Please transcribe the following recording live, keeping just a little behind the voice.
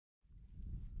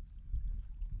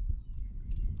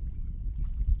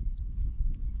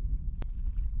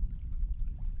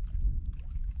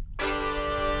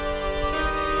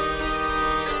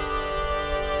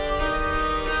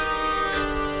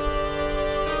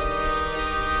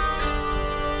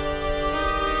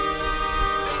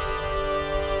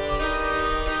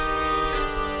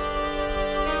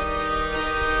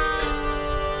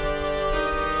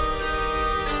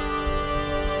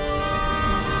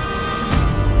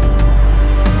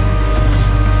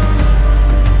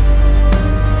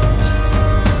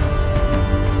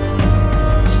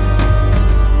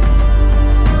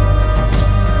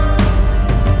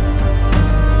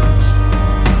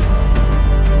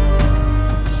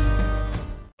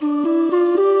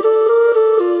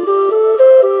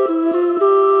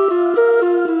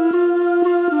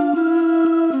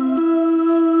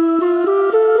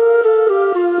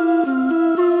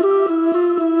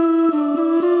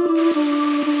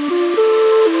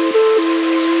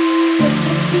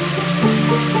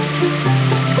Oh,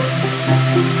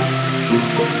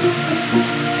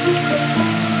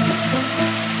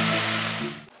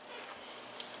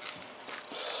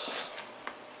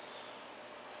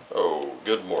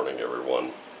 good morning everyone.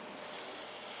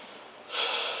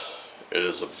 It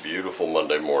is a beautiful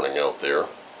Monday morning out there.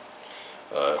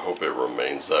 I hope it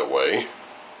remains that way.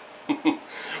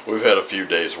 We've had a few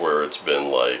days where it's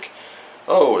been like,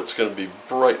 oh, it's going to be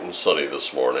bright and sunny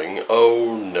this morning.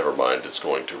 Oh, never mind, it's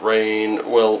going to rain.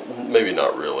 Well, maybe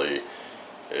not really.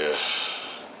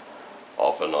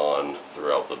 Off and on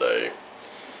throughout the day.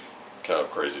 Kind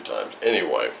of crazy times.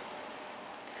 Anyway.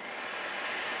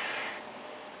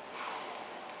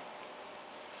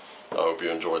 I hope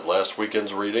you enjoyed last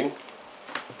weekend's reading,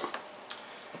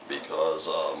 because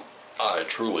I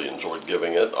truly enjoyed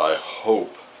giving it. I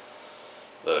hope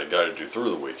that it guided you through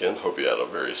the weekend. Hope you had a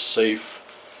very safe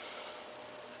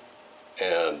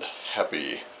and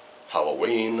happy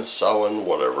Halloween, Samhain,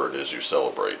 whatever it is you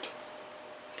celebrate.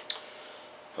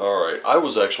 Alright, I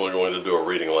was actually going to do a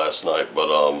reading last night,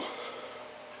 but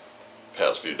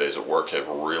past few days at work have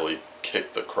really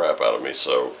kicked the crap out of me,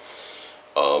 so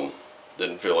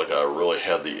didn't feel like I really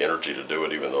had the energy to do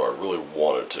it, even though I really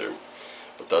wanted to.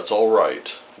 But that's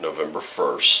alright. November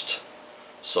 1st.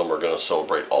 Some are going to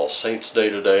celebrate All Saints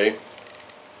Day today.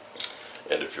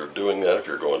 And if you're doing that, if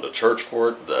you're going to church for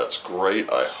it, that's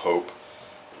great. I hope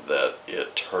that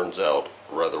it turns out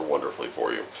rather wonderfully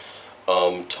for you.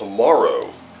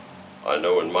 Tomorrow, I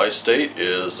know in my state,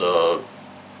 is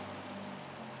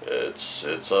it's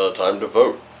time to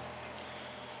vote.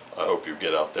 I hope you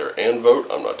get out there and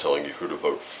vote. I'm not telling you who to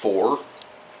vote for.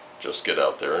 Just get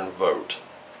out there and vote.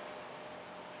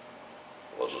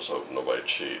 Let's just hope nobody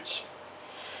cheats.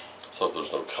 Let's hope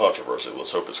there's no controversy.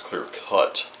 Let's hope it's clear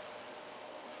cut.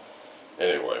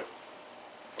 Anyway,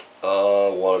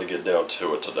 wanted to get down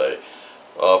to it today.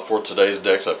 For today's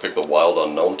decks, I picked the Wild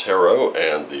Unknown Tarot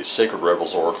and the Sacred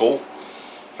Rebels Oracle.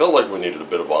 Felt like we needed a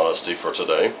bit of honesty for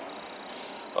today.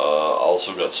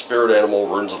 Also got Spirit Animal,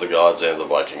 Runes of the Gods, and the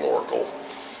Viking Oracle.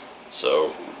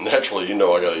 So, naturally, you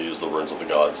know I gotta use the Runes of the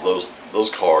Gods. Those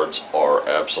cards are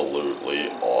absolutely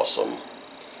awesome.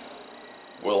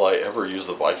 Will I ever use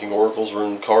the Viking Oracle's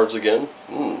rune cards again?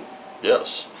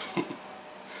 Yes.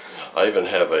 I even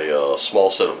have a small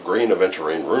set of green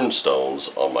aventurine rune stones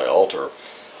on my altar.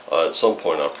 At some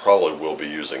point I probably will be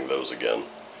using those again.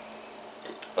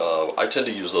 I tend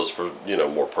to use those for,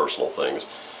 more personal things.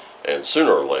 And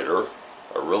sooner or later,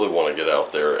 I really want to get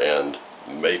out there and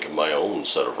make my own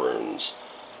set of runes.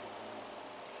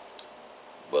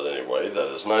 But anyway,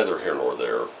 that is neither here nor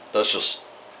there. That's just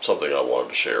something I wanted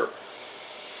to share.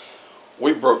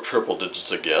 We broke triple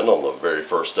digits again on the very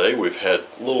first day. We've had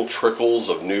little trickles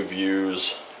of new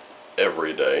views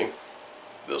every day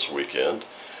this weekend.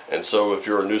 And so if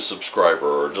you're a new subscriber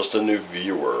or just a new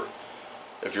viewer,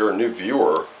 if you're a new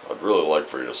viewer, I'd really like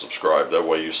for you to subscribe. That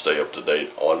way you stay up to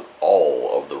date on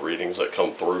all of the readings that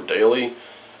come through daily.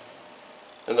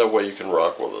 And that way you can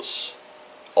rock with us.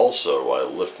 Also, I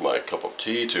lift my cup of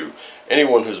tea to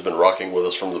anyone who's been rocking with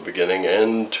us from the beginning,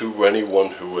 and to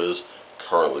anyone who is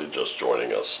currently just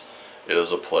joining us. It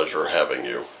is a pleasure having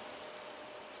you.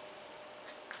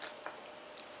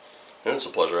 And it's a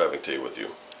pleasure having tea with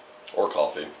you. Or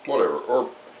coffee, whatever, or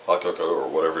hot cocoa, or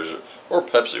whatever it is, or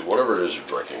Pepsi, whatever it is you're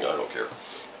drinking, I don't care.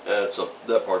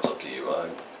 That part's up to you.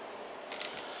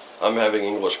 I'm having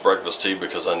English breakfast tea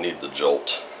because I need the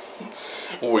jolt.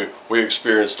 We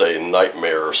experienced a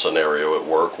nightmare scenario at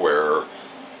work where,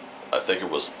 I think it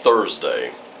was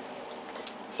Thursday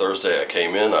I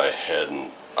came in, I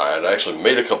had actually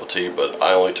made a cup of tea, but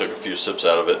I only took a few sips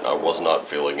out of it and I was not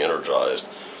feeling energized.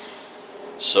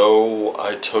 So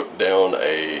I took down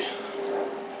a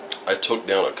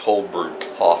cold brewed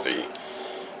coffee,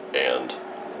 and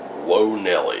whoa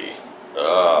Nelly,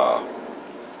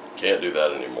 can't do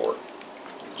that anymore.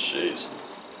 Jeez,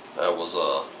 that was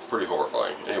pretty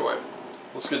horrifying. Anyway,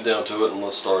 let's get down to it and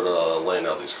let's start laying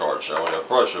out these cards, shall we? I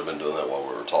probably should have been doing that while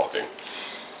we were talking.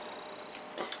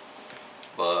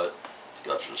 But,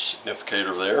 got your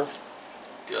significator there,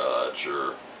 got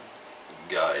your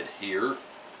guide here,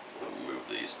 move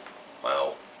these,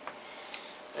 wow,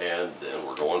 and then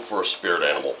we're going for a spirit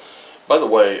animal. By the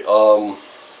way,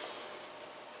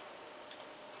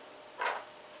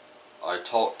 I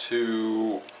talked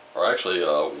to, or actually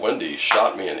Wendy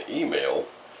shot me an email.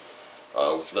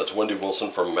 That's Wendy Wilson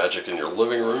from Magic in Your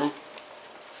Living Room.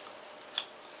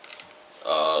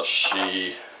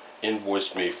 She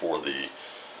invoiced me for the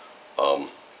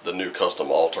new custom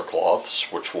altar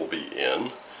cloths, which will be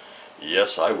in.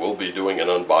 Yes, I will be doing an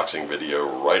unboxing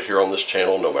video right here on this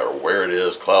channel, no matter where it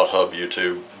is, Clouthub,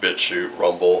 YouTube, BitChute,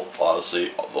 Rumble, Odyssey,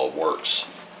 the works.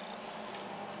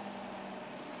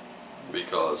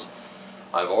 Because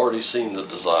I've already seen the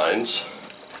designs,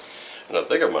 and I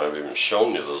think I might have even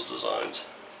shown you those designs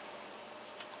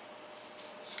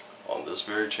on this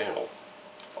very channel,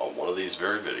 on one of these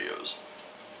very videos.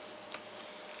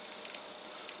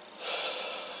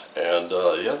 And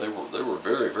yeah, they were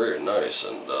very, very nice,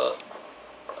 and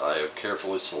I have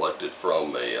carefully selected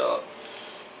from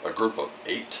a group of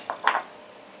 8,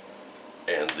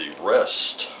 and the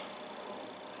rest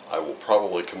I will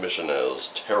probably commission as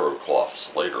tarot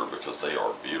cloths later because they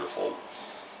are beautiful.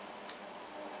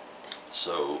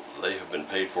 So they have been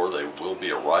paid for. They will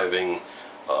be arriving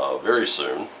very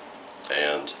soon,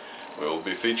 and we will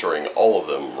be featuring all of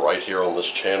them right here on this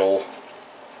channel.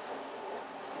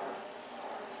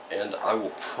 And I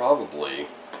will probably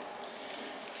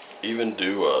even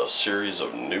do a series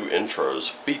of new intros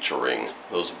featuring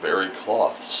those very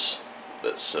cloths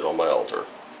that sit on my altar.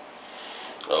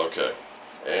 Okay,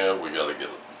 and we gotta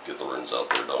get the runes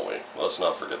out there, don't we? Let's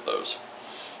not forget those.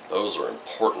 Those are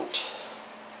important.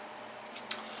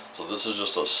 So this is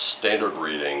just a standard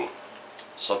reading,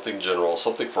 something general,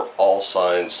 something for all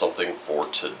signs, something for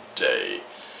today.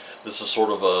 This is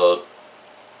sort of a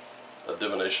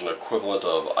divination equivalent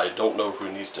of, I don't know who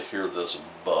needs to hear this,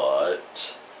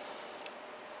 but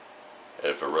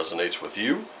if it resonates with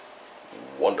you,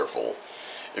 wonderful.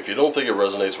 If you don't think it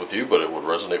resonates with you, but it would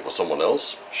resonate with someone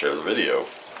else, share the video.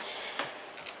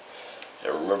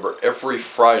 And remember, every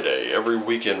Friday, every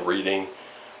weekend reading,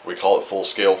 we call it Full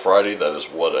Scale Friday. That is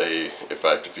what in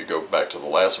fact, if you go back to the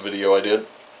last video I did,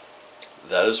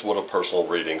 that is what a personal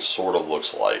reading sort of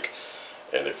looks like.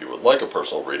 And if you would like a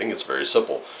personal reading, it's very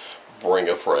simple. Bring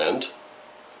a friend.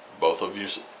 Both of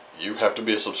you have to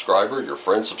be a subscriber. Your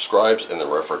friend subscribes and then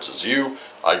references you.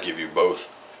 I give you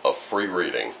both a free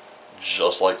reading,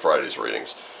 just like Friday's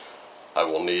readings. I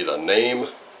will need a name,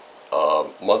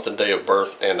 month and day of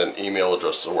birth, and an email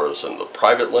address to where to send the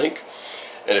private link.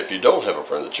 And if you don't have a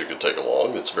friend that you can take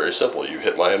along, it's very simple. You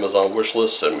hit my Amazon wish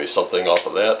list, send me something off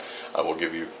of that. I will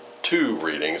give you 2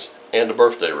 readings and a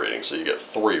birthday reading, so you get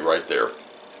 3 right there.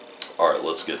 Alright,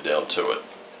 let's get down to it.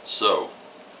 So,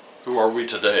 who are we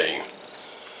today?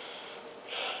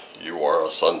 You are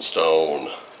a sunstone.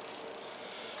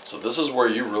 So this is where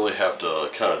you really have to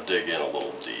kind of dig in a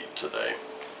little deep today.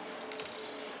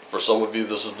 For some of you,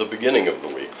 this is the beginning of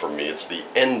the week. For me, it's the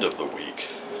end of the week.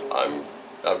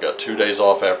 I've got 2 days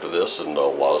off after this and a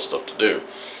lot of stuff to do,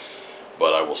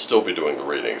 but I will still be doing the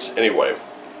readings. Anyway,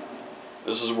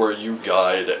 this is where you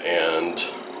guide and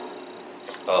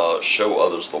show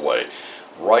others the way.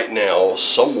 Right now,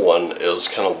 someone is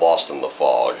kind of lost in the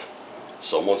fog.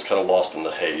 Someone's kind of lost in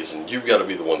the haze, and you've got to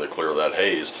be the one to clear that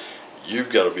haze.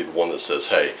 You've got to be the one that says,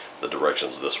 hey, the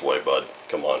direction's this way, bud.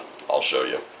 Come on, I'll show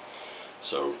you.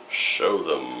 So show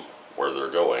them where they're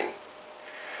going.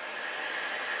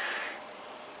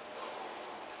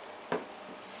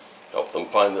 Help them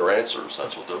find their answers.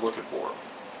 That's what they're looking for.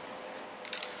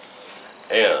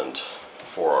 And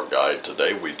for our guide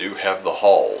today, we do have the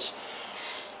halls.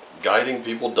 Guiding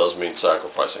people does mean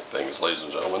sacrificing things, ladies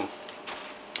and gentlemen.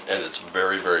 And it's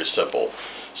very, very simple.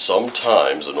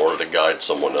 Sometimes, in order to guide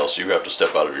someone else, you have to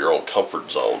step out of your own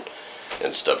comfort zone.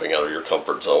 And stepping out of your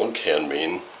comfort zone can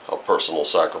mean a personal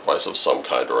sacrifice of some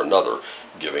kind or another,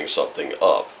 giving something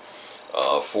up.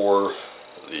 For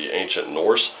the ancient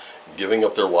Norse, giving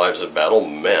up their lives in battle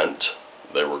meant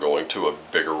they were going to a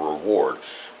bigger reward,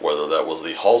 whether that was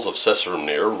the halls of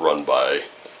Sessurnir run by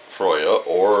Freya,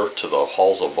 or to the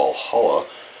halls of Valhalla,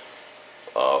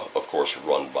 of course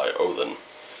run by Odin.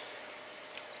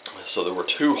 So there were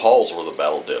 2 halls where the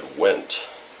battle dead went.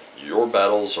 Your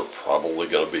battles are probably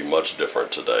going to be much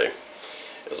different today.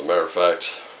 As a matter of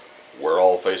fact, we're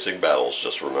all facing battles,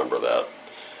 just remember that.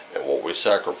 And what we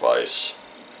sacrifice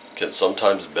can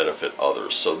sometimes benefit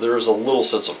others. So there is a little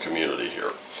sense of community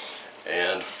here.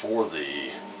 And for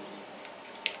the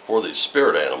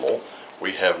spirit animal,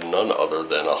 we have none other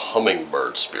than a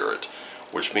hummingbird spirit,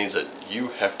 which means that you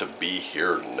have to be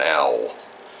here now.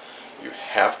 You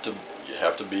have to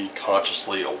be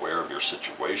consciously aware of your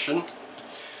situation.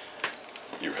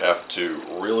 You have to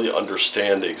really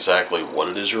understand exactly what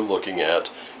it is you're looking at.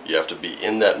 You have to be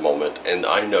in that moment. And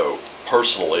I know,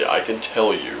 personally, I can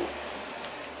tell you,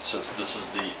 since this is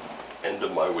the end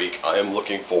of my week, I am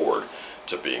looking forward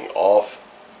to being off,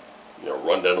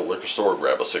 run down to the liquor store,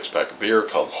 grab a 6-pack of beer,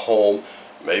 come home,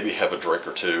 maybe have a drink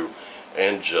or 2,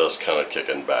 and just kind of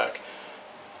kicking back.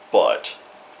 But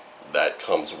that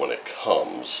comes when it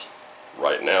comes.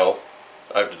 Right now,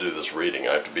 I have to do this reading.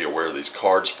 I have to be aware of these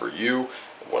cards for you.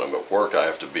 When I'm at work, I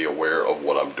have to be aware of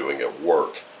what I'm doing at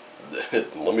work.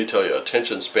 Let me tell you,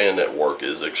 attention span at work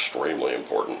is extremely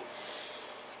important.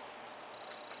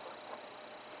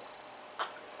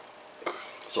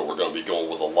 So we're going to be going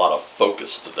with a lot of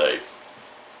focus today.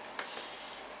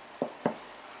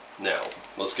 Now,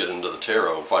 let's get into the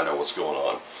tarot and find out what's going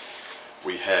on.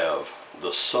 We have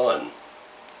the sun.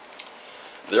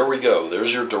 There we go.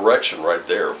 There's your direction right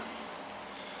there.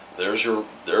 There's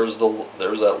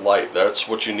that light. That's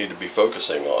what you need to be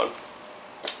focusing on.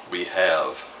 We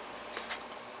have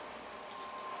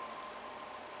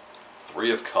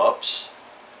Three of Cups,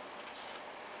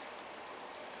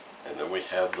 and then we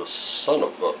have the Son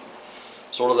of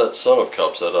sort of that Son of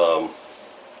Cups that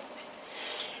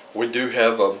we do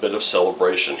have a bit of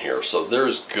celebration here. So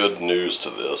there's good news to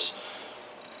this.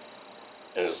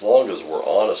 And as long as we're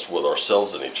honest with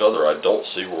ourselves and each other, I don't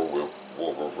see where we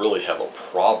really have a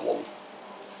problem.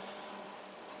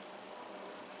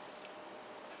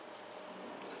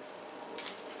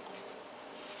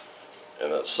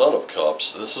 And that Son of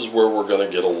Cups, this is where we're going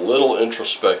to get a little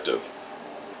introspective.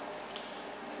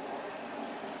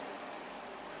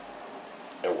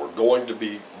 And we're going to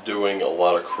be doing a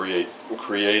lot of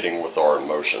creating with our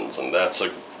emotions, and that's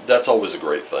always a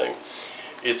great thing.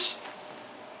 It's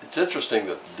interesting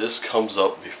that this comes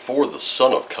up before the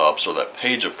Son of Cups, or that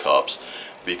Page of Cups,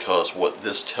 because what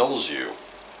this tells you,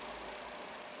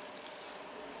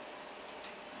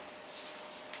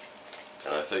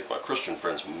 and I think my Christian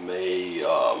friends may,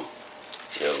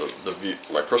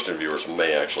 my Christian viewers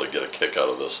may actually get a kick out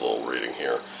of this little reading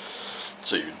here.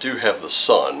 So you do have the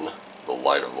sun, the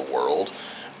light of the world.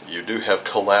 You do have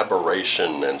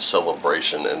collaboration and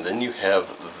celebration, and then you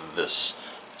have this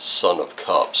Son of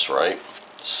Cups, right?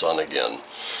 Sun again.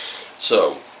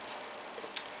 So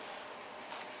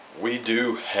we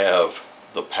do have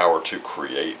the power to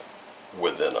create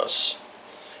within us,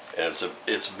 and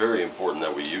it's very important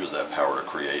that we use that power to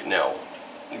create. Now,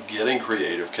 getting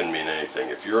creative can mean anything.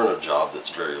 If you're in a job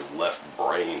that's very left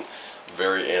brain,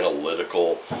 very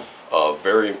analytical,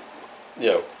 very,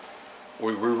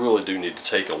 we really do need to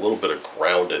take a little bit of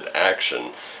grounded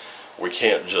action. We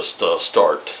can't just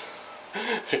start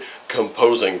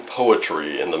composing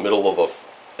poetry in the middle of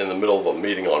a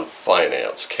meeting on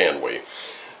finance, can we?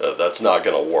 That's not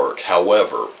going to work.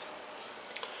 However,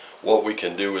 what we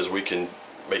can do is we can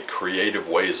make creative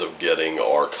ways of getting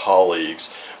our colleagues,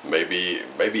 maybe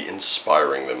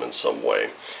inspiring them in some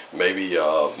way, maybe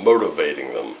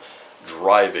motivating them,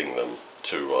 driving them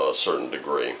to a certain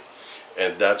degree.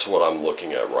 And that's what I'm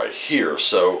looking at right here.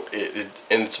 So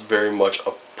it's very much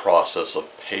a process of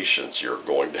patience. You're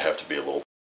going to have to be a little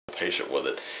patient with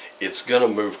it. It's going to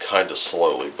move kind of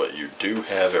slowly, but you do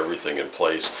have everything in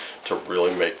place to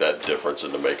really make that difference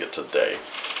and to make it today.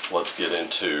 Let's get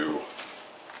into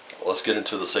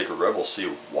the Sacred Rebel. See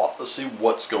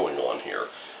what's going on here.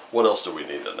 What else do we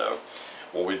need to know?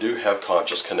 Well, we do have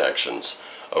conscious connections.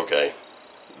 Okay,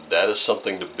 that is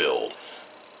something to build.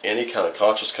 Any kind of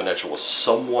conscious connection with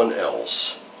someone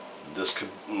else. This could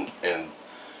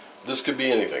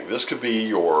be anything. This could be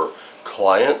your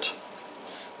client.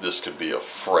 This could be a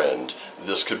friend.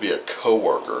 This could be a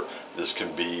coworker. This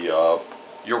could be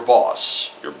your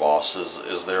boss. Your boss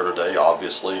is there today,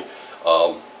 obviously.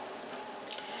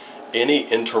 Any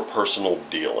interpersonal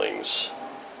dealings,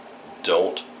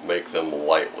 don't make them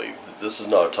lightly. This is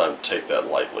not a time to take that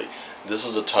lightly. This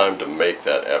is a time to make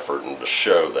that effort and to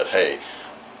show that, hey,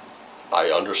 I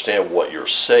understand what you're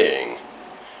saying,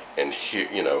 and here,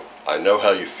 I know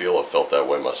how you feel. I felt that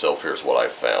way myself. Here's what I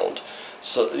found.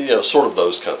 So, sort of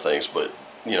those kind of things. But,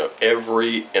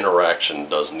 every interaction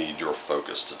does need your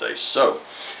focus today. So,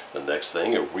 the next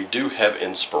thing, we do have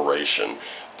inspiration,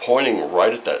 pointing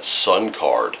right at that Sun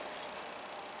card.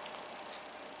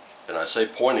 And I say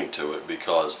pointing to it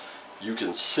because you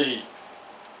can see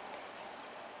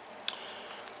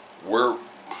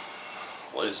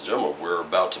ladies and gentlemen, we're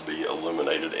about to be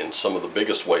illuminated in some of the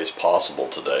biggest ways possible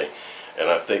today. And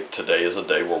I think today is a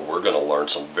day where we're going to learn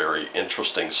some very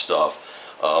interesting stuff.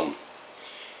 I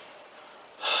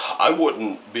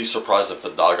wouldn't be surprised if the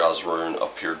Dagaz rune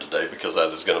appeared today, because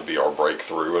that is going to be our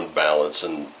breakthrough and balance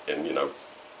and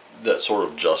that sort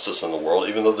of justice in the world,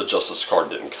 even though the Justice card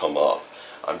didn't come up.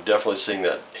 I'm definitely seeing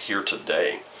that here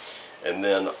today. And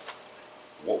then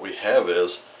what we have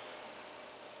is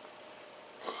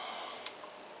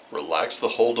relax the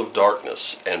hold of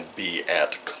darkness and be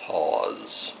at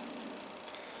cause.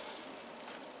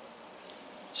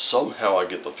 Somehow I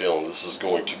get the feeling this is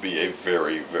going to be a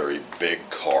very, very big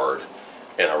card,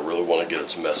 and I really want to get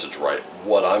its message right.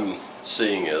 What I'm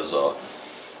seeing is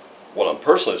what I'm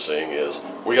personally seeing is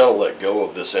we got to let go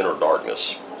of this inner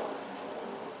darkness.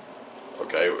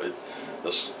 Okay,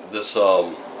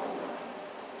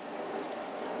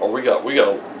 or we got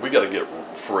to get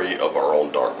free of our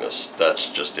own darkness. That's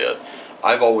just it.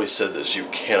 I've always said this: you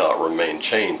cannot remain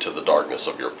chained to the darkness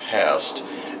of your past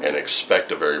and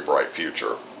expect a very bright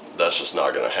future. That's just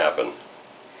not going to happen.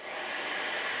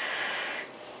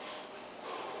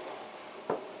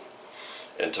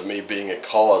 And to me, being a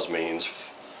cause means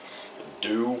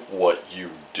do what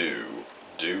you do.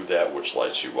 Do that which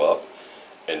lights you up.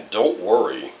 And don't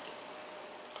worry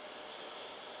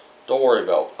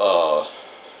about all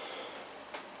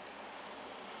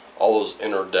those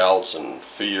inner doubts and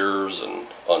fears and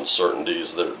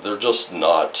uncertainties. They're just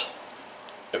not.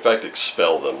 In fact,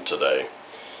 expel them today.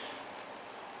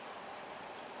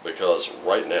 Because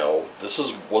right now, this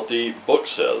is what the book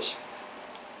says.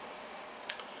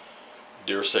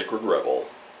 Dear Sacred Rebel,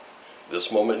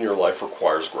 this moment in your life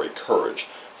requires great courage.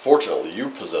 Fortunately, you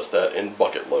possess that in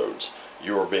bucket loads.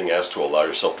 You are being asked to allow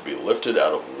yourself to be lifted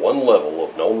out of one level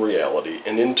of known reality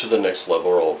and into the next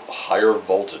level of higher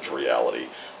voltage reality.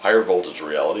 Higher voltage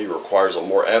reality requires a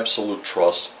more absolute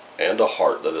trust and a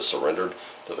heart that is surrendered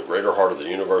to the greater heart of the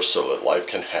universe so that life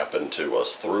can happen to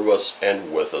us, through us,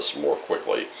 and with us more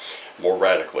quickly, more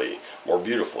radically, more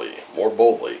beautifully, more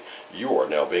boldly. You are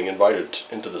now being invited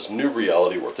into this new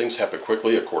reality where things happen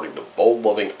quickly according to bold,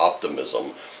 loving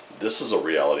optimism. This is a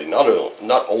reality not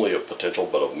only of potential,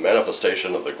 but of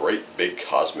manifestation of the great big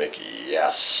cosmic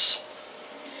yes.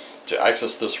 To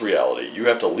access this reality, you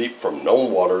have to leap from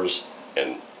known waters,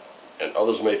 and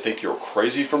others may think you're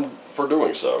crazy for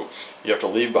doing so. You have to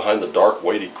leave behind the dark,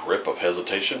 weighty grip of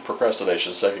hesitation,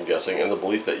 procrastination, second-guessing, and the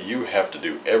belief that you have to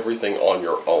do everything on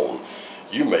your own.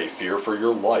 You may fear for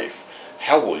your life.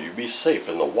 How will you be safe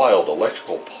in the wild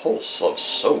electrical pulse of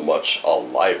so much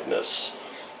aliveness?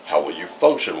 How will you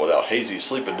function without hazy,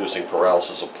 sleep-inducing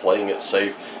paralysis of playing it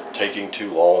safe, taking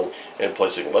too long, and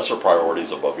placing lesser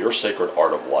priorities above your sacred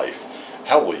art of life?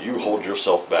 How will you hold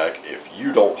yourself back if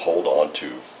you don't hold on to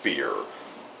fear?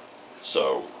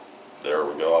 So, there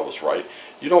we go, I was right.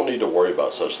 You don't need to worry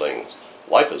about such things.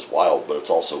 Life is wild, but it's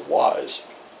also wise.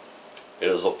 It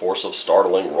is a force of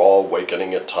startling, raw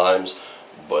awakening at times,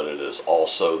 but it is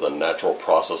also the natural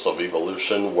process of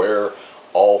evolution where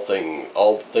all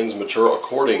things mature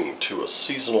according to a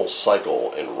seasonal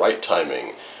cycle in right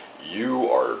timing. You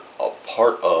are a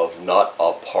part of, not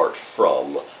apart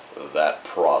from, that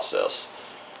process.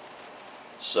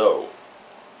 So,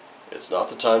 it's not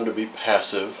the time to be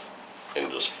passive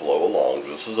and just flow along.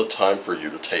 This is a time for you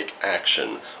to take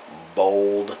action,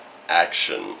 bold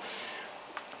action.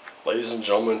 Ladies and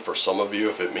gentlemen, for some of you,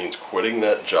 if it means quitting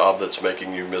that job that's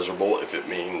making you miserable, if it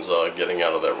means getting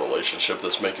out of that relationship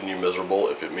that's making you miserable,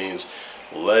 if it means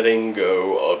letting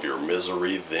go of your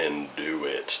misery, then do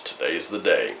it. Today's the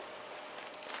day.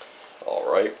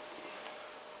 Alright.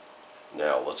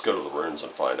 Now, let's go to the runes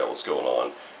and find out what's going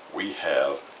on. We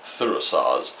have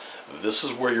Thurasaz. This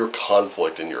is where your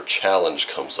conflict and your challenge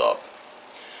comes up.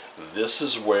 This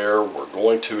is where we're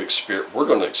going to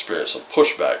experience some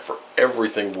pushback for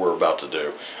everything we're about to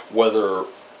do. Whether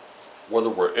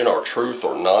we're in our truth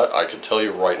or not, I can tell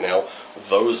you right now,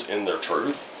 those in their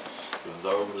truth,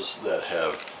 those that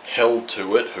have held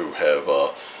to it, who have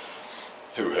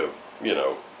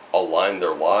aligned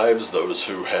their lives, those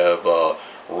who have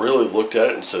really looked at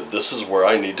it and said, this is where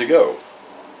I need to go.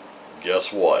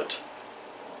 Guess what?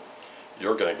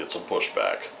 You're going to get some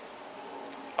pushback.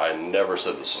 I never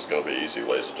said this was going to be easy,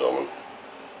 ladies and gentlemen.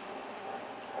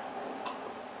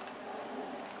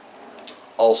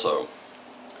 Also,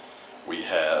 we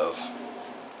have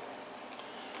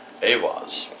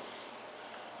Avaz.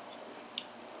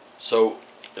 So,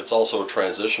 it's also a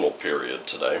transitional period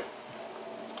today.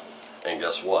 And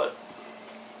guess what?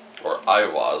 Or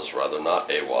Ivaz, rather, not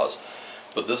Avaz.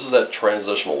 But this is that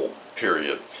transitional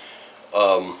period.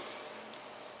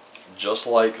 Just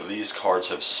like these cards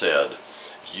have said,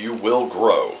 you will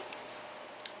grow,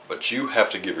 but you have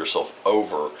to give yourself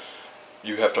over.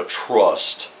 You have to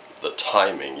trust the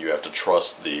timing. You have to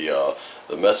trust the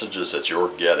messages that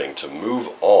you're getting to move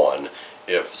on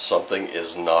if something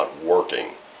is not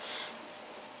working.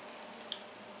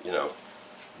 You know,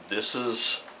 this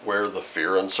is where the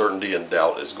fear, uncertainty, and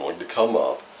doubt is going to come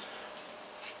up.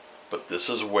 But this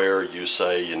is where you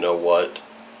say, you know what,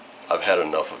 I've had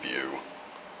enough of you.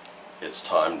 It's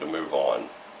time to move on.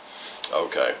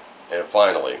 Okay, and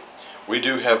finally, we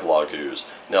do have Lagus.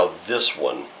 Now this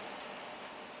one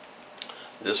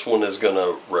is going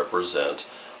to represent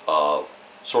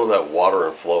sort of that water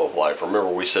and flow of life. Remember,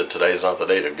 we said today is not the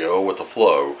day to go with the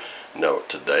flow. No,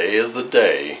 today is the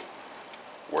day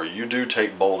where you do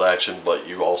take bold action, but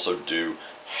you also do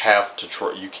have to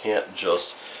try. You can't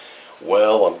just,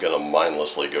 well, I'm going to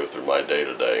mindlessly go through my day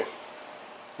to day.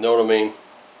 Know what I mean?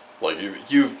 Like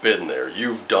you've been there,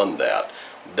 you've done that.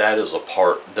 That is a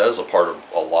part of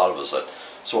a lot of us that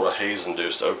sort of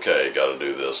haze-induced. Okay, got to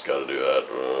do this, got to do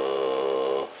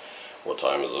that. What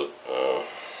time is it?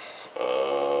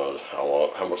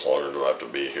 How much longer do I have to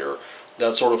be here?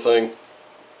 That sort of thing.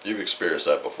 You've experienced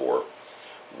that before.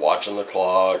 Watching the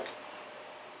clock,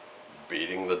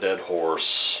 beating the dead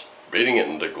horse, beating it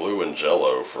into glue and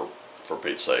jello for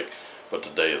Pete's sake. But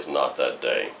today is not that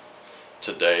day.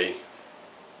 Today,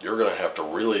 you're going to have to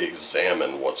really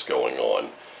examine what's going on.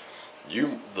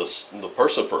 The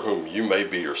person for whom you may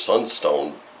be your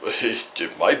sunstone,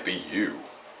 it might be you.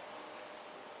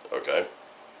 Okay?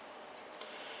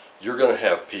 You're going to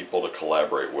have people to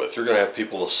collaborate with. You're going to have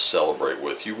people to celebrate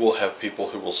with. You will have people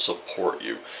who will support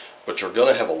you. But you're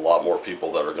going to have a lot more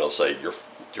people that are going to say,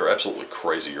 you're absolutely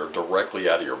crazy. You're directly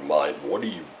out of your mind. What are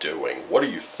you doing? What are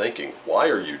you thinking? Why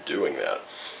are you doing that?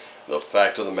 The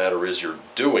fact of the matter is you're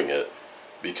doing it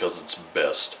because it's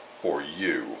best for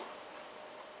you.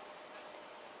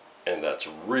 And that's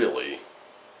really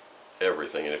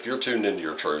everything. And if you're tuned into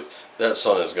your truth, that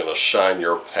sun is going to shine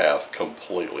your path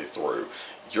completely through.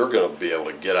 You're going to be able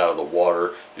to get out of the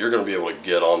water. You're going to be able to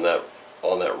get on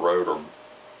that road, or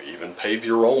even pave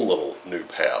your own little new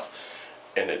path.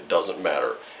 And it doesn't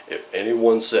matter. If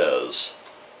anyone says,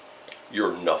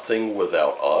 you're nothing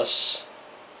without us,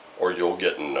 or you'll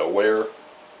get nowhere,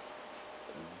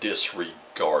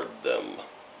 disregard them.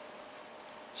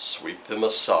 Sweep them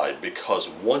aside, because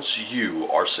once you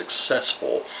are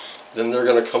successful, then they're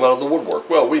going to come out of the woodwork.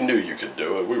 Well, we knew you could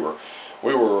do it.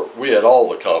 We had all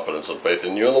the confidence and faith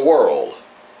in you in the world.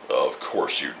 Of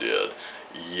course you did.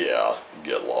 Yeah,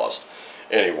 get lost.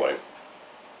 Anyway,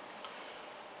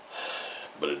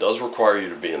 but it does require you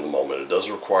to be in the moment. It does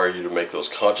require you to make those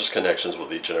conscious connections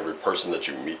with each and every person that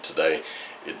you meet today.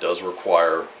 It does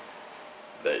require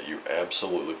that you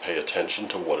absolutely pay attention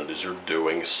to what it is you're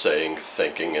doing, saying,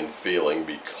 thinking, and feeling,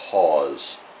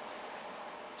 because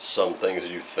some things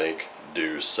you think,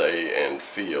 do, say, and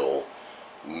feel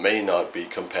may not be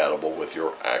compatible with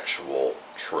your actual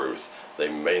truth. They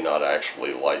may not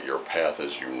actually light your path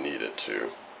as you need it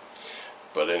to.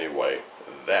 But anyway,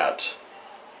 that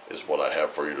is what I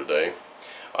have for you today.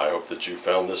 I hope that you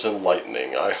found this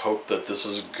enlightening. I hope that this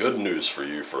is good news for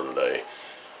you for today.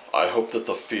 I hope that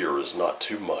the fear is not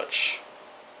too much,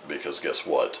 because guess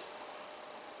what?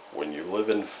 When you live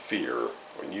in fear,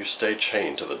 when you stay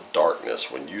chained to the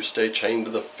darkness, when you stay chained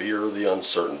to the fear, the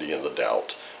uncertainty, and the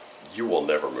doubt, you will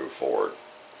never move forward.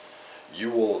 You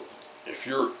will, if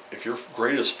your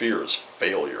greatest fear is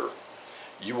failure,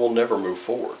 you will never move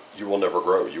forward. You will never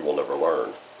grow. You will never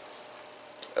learn.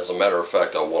 As a matter of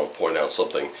fact, I want to point out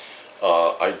something.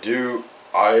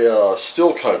 I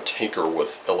still kind of tinker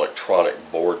with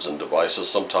electronic boards and devices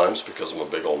sometimes, because I'm a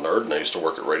big old nerd and I used to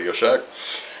work at Radio Shack.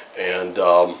 And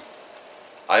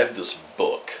I have this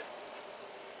book,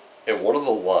 and one of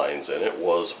the lines in it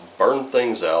was, burn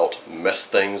things out, mess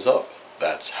things up.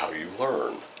 That's how you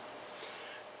learn.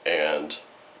 And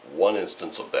one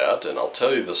instance of that, and I'll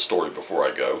tell you the story before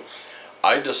I go,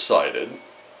 I decided,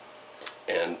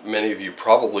 and many of you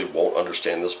probably won't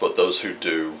understand this, but those who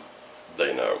do,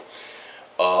 they know.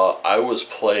 I was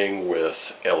playing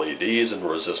with LEDs and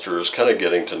resistors, kind of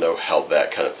getting to know how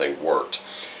that kind of thing worked.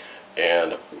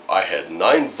 And I had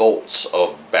 9 volts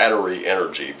of battery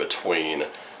energy between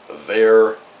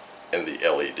there and the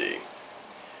LED.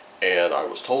 And I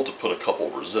was told to put a couple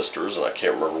resistors, and I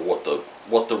can't remember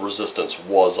what the resistance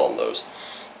was on those.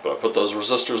 But I put those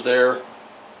resistors there,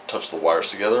 touched the wires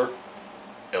together,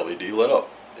 LED lit up.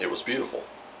 It was beautiful.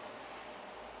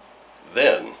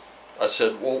 Then I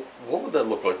said, well, what would that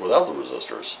look like without the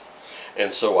resistors?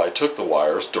 And so I took the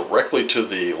wires directly to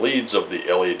the leads of the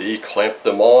LED, clamped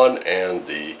them on, and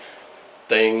the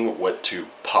thing went to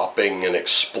popping and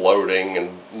exploding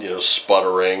and,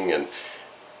 sputtering, and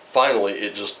finally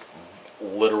it just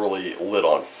literally lit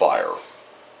on fire.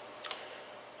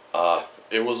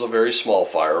 It was a very small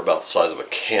fire, about the size of a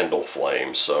candle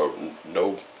flame, so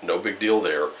no big deal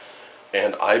there.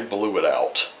 And I blew it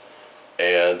out.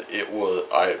 And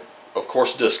I of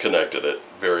course disconnected it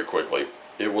very quickly.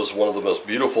 It was one of the most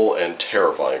beautiful and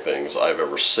terrifying things I've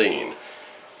ever seen.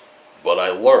 But I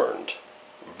learned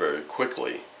very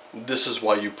quickly, this is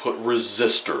why you put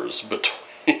resistors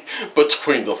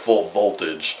between the full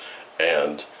voltage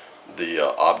and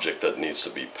the object that needs to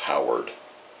be powered.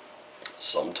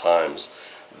 Sometimes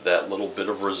that little bit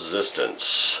of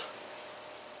resistance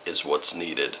is what's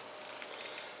needed.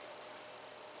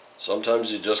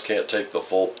 Sometimes you just can't take the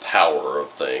full power of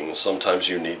things. Sometimes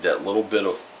you need that little bit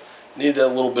of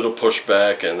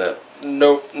pushback, and that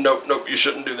nope, you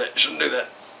shouldn't do that, you shouldn't do that.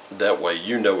 That way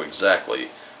you know exactly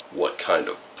what kind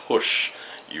of push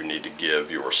you need to give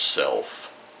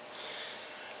yourself.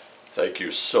 Thank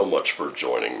you so much for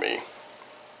joining me.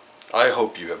 I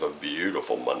hope you have a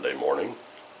beautiful Monday morning.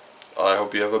 I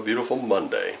hope you have a beautiful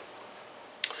Monday.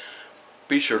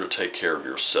 Be sure to take care of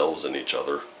yourselves and each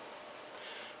other.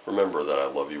 Remember that I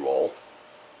love you all.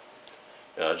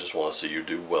 And I just want to see you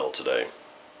do well today.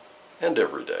 And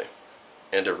every day.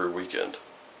 And every weekend.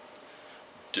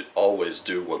 Always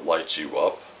do what lights you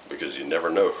up, because you never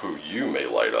know who you may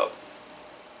light up.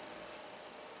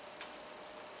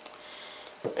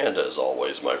 And as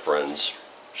always, my friends,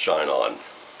 shine on.